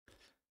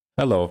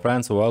Hello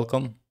friends,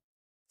 welcome.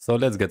 So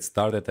let's get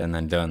started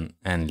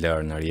and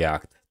learn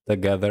React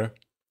together.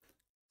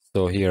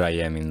 So here I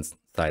am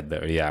inside the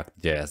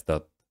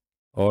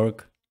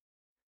react.js.org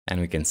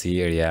and we can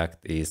see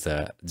React is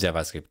a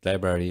JavaScript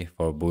library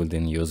for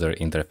building user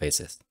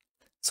interfaces.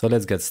 So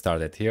let's get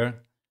started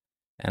here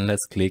and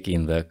let's click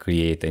in the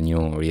create a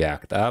new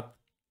React app.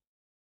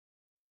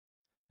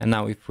 And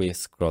now if we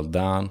scroll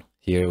down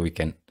here, we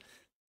can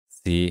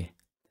see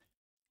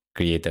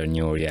create a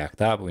new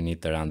React app. We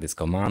need to run this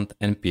command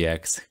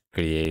npx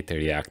create a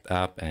React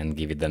app and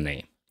give it the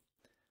name.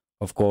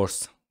 Of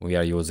course, we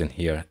are using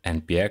here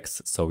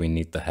npx, so we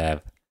need to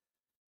have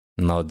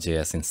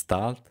Node.js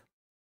installed.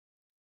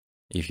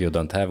 If you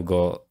don't have,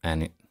 go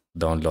and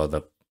download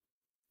the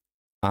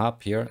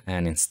app here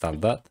and install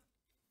that.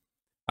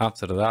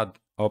 After that,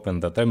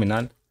 open the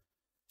terminal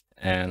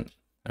and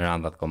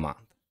run that command.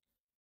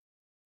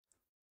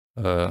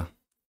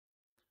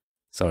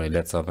 Sorry,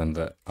 let's open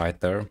the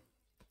iter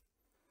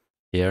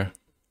here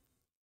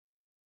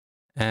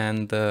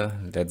and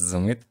let's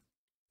zoom it.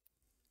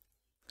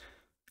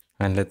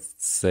 And let's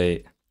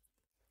say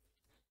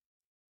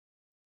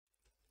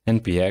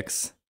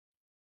npx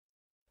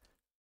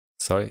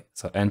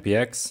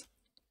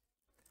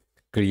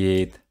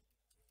create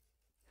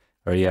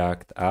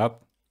React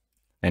app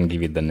and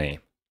give it the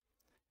name.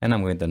 And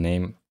I'm going to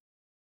name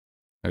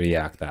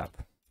React app.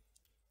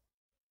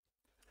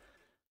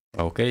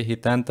 Okay,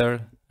 hit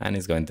enter and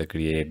it's going to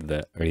create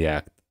the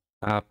React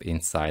app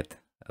inside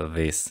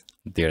this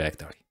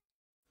directory.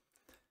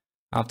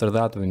 After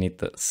that, we need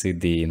to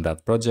cd in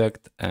that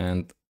project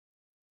and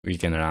we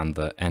can run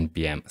the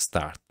npm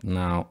start.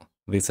 Now,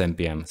 this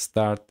npm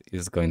start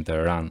is going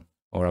to run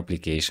our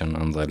application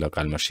on the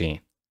local machine.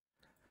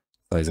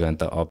 So it's going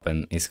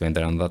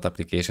to run that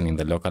application in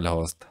the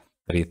localhost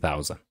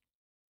 3000.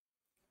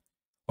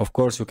 Of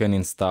course, you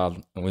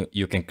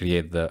can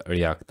create the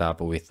React app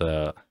with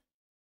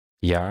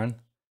Yarn.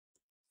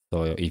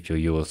 So if you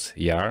use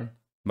Yarn,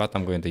 but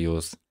I'm going to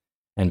use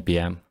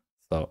npm.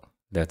 So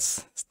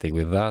let's stick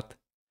with that.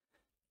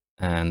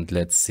 And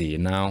let's see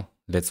now,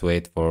 let's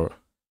wait for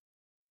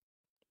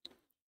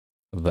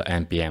the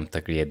npm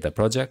to create the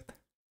project.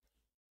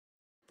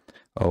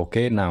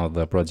 Okay, now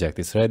the project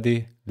is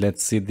ready.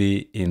 Let's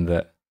cd in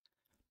the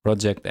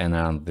project and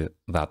run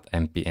that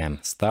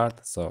npm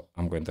start. So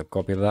I'm going to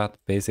copy that,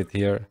 paste it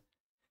here.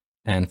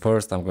 And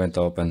first I'm going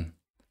to open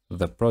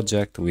the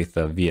project with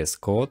the VS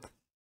Code.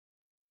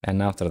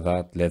 And after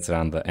that, let's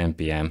run the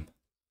npm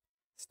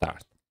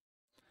start.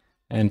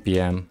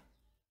 npm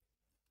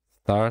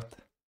start.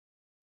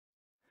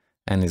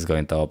 And it's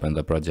going to open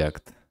the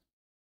project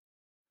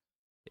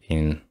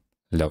in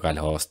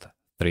localhost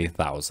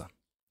 3000.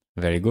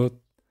 Very good.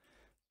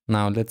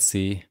 Now let's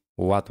see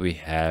what we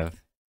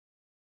have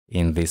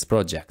in this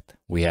project.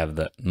 We have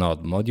the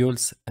node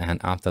modules,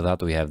 and after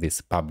that we have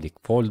this public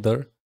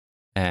folder,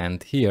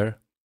 and here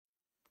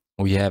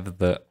we have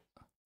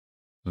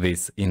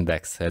this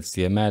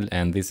index.html,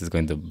 and this is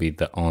going to be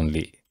the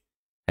only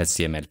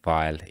HTML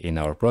file in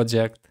our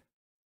project.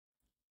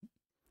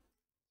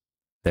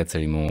 Let's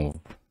remove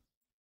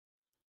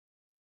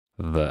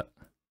the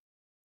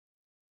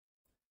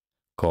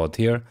code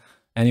here,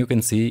 and you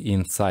can see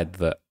inside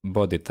the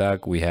body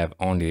tag we have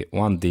only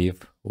one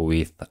div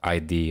with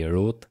id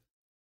root,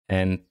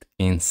 and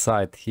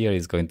inside here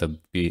is going to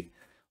be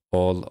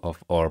all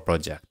of our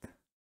project.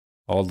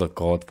 All the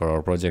code for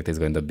our project is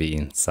going to be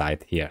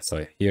inside here.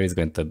 So here is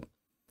going to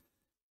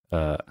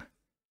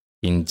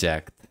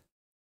inject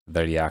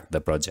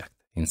the project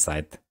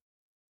inside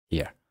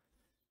here.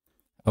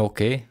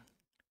 Okay,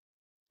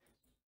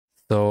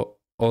 so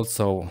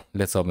also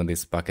let's open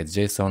this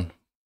package.json,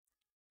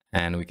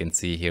 and we can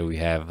see here we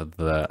have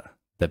the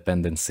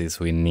dependencies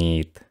we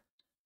need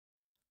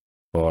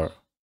for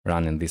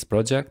running this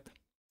project.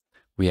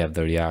 We have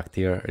the React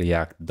here,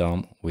 React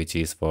DOM, which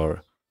is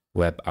for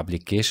web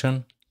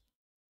application.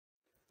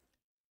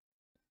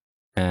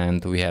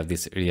 And we have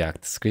this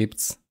React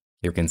scripts.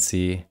 You can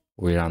see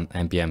we run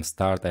npm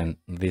start, and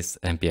this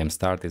npm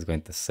start is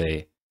going to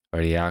say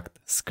React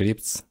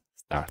scripts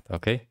start.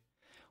 Okay.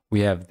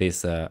 We have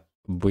this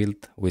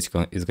build, which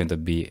is going to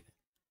be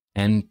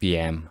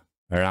npm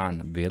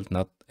run build,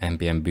 not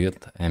npm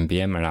build,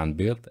 npm run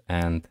build,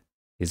 and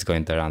it's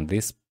going to run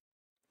this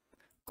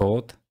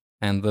code,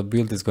 and the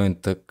build is going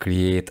to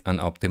create an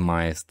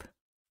optimized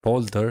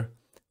folder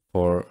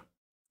for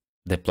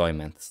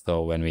deployment.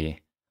 So when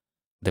we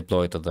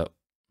deploy to the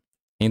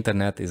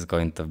internet, is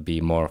going to be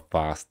more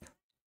fast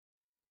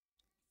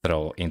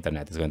through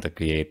internet. Is going to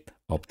create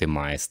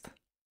optimized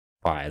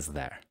files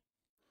there.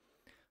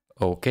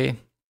 Okay,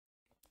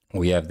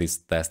 we have this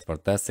test for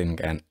testing,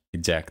 and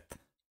eject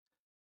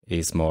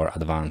is more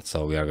advanced,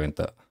 so we are going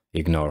to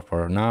ignore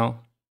for now.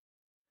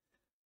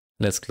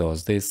 Let's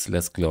close this.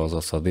 Let's close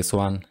also this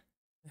one,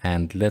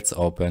 and let's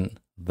open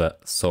the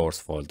source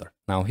folder.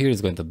 Now here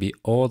is going to be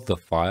all the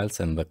files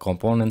and the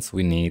components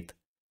we need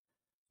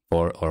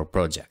for our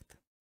project.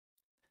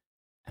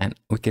 And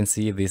we can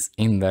see this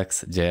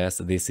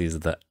index.js. This is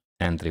the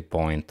entry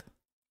point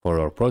for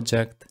our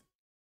project.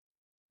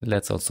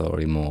 Let's also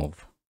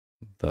remove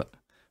the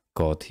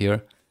code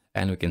here,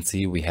 and we can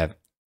see we have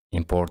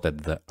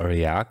imported the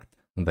React,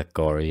 the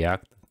core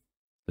React,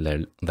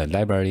 the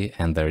library,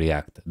 and the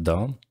React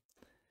DOM.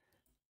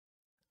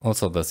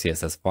 Also the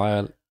CSS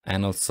file,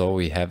 and also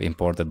we have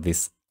imported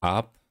this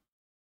app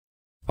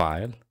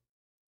file.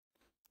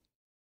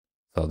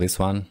 So this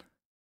one,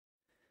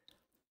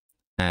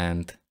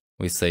 and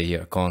we say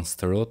here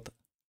const root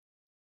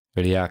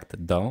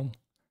React DOM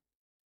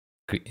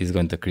is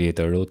going to create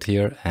a root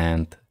here,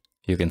 and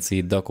you can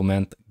see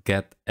document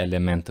get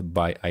element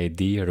by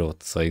ID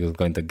root. So you're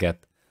going to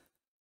get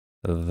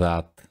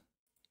that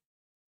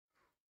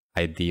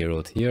ID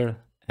root here,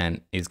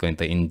 and it's going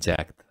to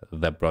inject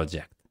the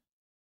project.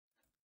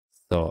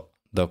 So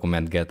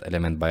document get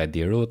element by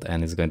ID root,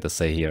 and it's going to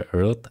say here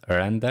root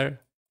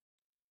render,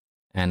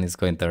 and it's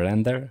going to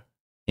render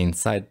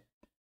inside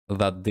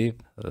that div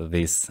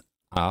this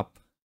app.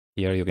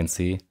 Here you can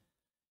see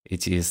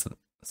it is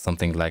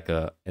something like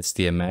a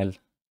HTML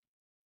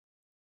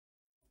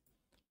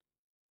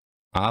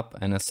app,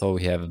 and so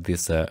we have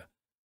this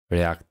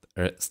React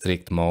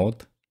strict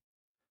mode,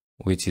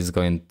 which is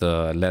going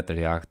to let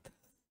React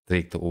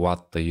strict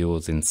what to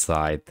use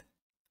inside,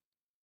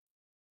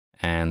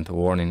 and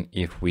warning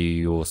if we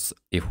use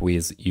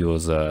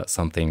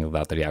something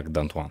that React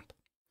don't want.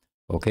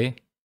 Okay,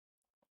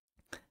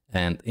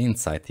 and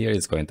inside here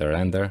is going to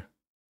render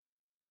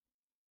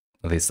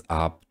this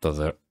up to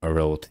the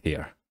road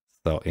here.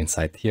 So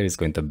inside here is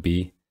going to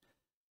be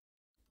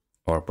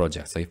our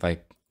project. So if I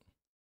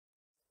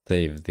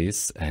save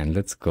this and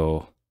let's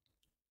go,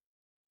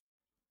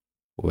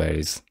 where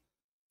is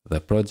the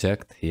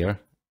project here?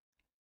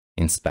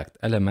 Inspect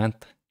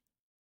element,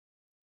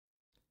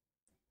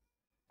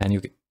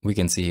 and we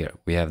can see here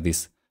we have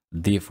this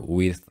div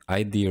with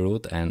ID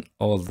root, and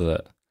all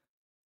the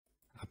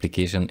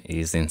application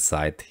is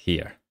inside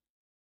here.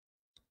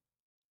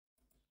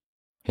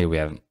 Here we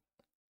have,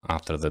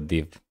 after the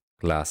div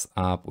class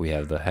app, we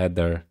have the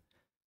header,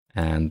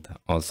 and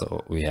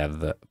also we have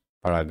the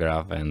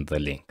paragraph and the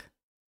link.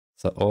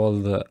 So all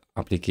the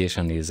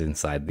application is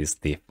inside this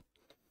div,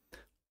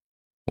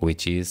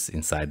 which is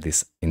inside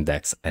this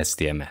index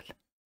HTML.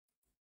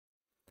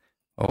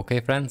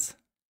 Okay, friends.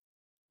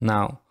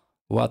 Now,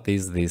 what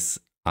is this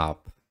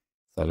app?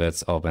 So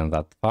let's open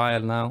that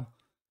file now.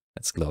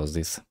 Let's close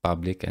this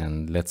public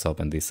and let's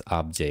open this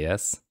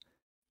app.js.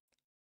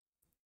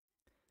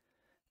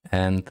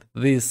 And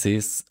this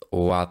is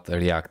what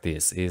React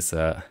is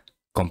a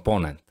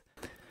component.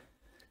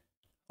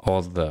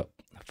 All the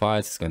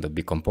files is going to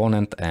be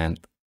component, and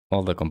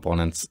all the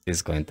components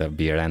is going to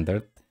be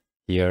rendered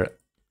here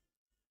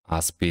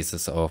as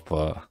pieces of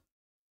a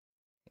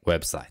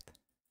website.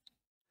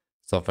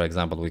 So for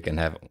example, we can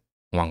have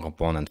one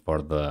component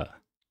for the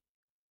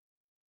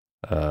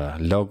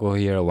logo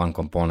here, one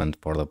component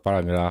for the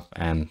paragraph,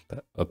 and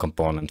a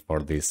component for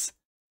this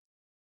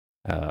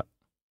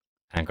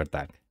anchor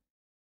tag.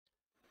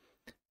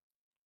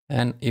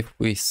 And if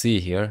we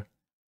see here,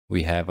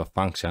 we have a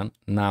function.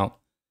 Now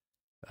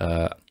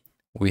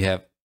we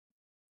have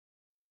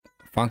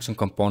function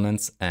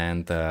components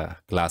and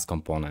class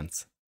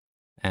components.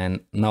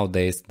 And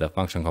nowadays the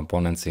function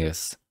components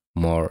is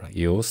more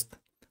used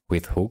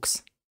with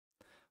hooks.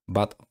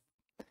 But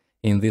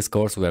in this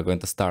course we are going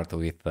to start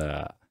with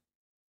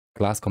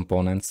class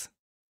components,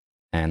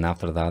 and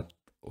after that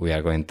we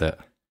are going to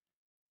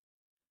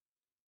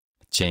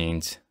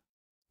change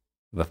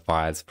the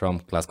files from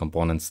class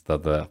components to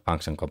the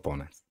function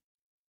components.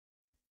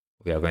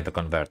 We are going to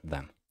convert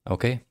them.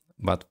 Okay,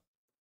 but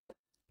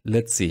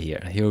let's see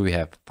here. Here we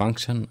have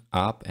function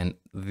app, and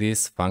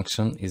this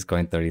function is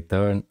going to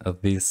return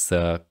this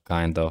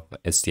kind of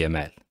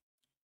HTML.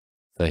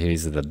 So here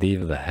is the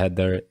div, the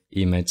header,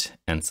 image,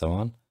 and so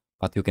on.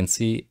 But you can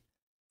see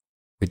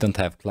we don't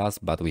have class,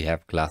 but we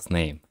have class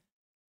name.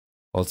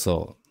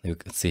 Also, you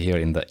can see here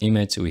in the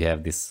image we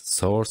have this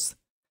source,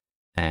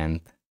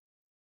 and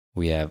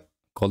we have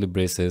curly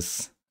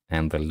braces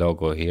and the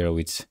logo here,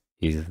 which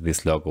is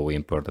this logo we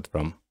imported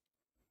from.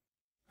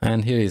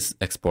 And here is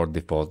export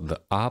default the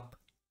app.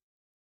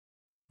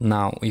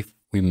 Now if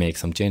we make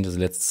some changes,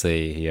 let's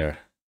say here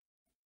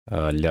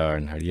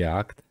learn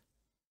React,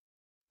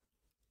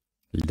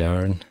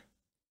 learn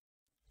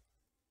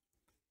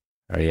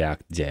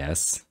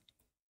React.js,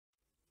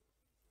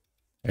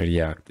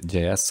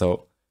 React.js.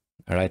 So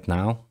right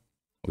now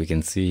we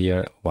can see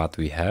here what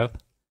we have.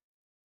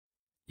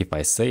 If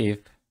I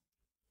save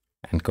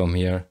and come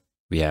here,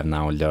 we have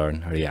now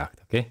learn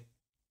React. Okay,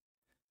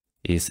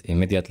 is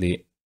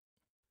immediately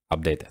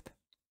updated.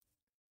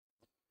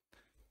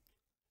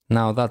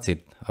 Now that's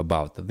it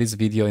about this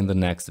video. In the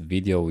next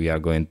video we are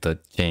going to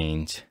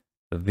change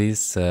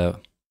this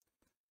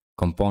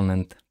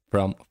component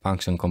from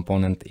function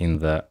component in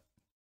the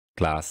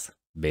class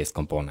based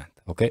component.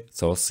 Okay,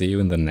 so see you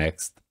in the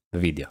next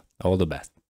video. All the best.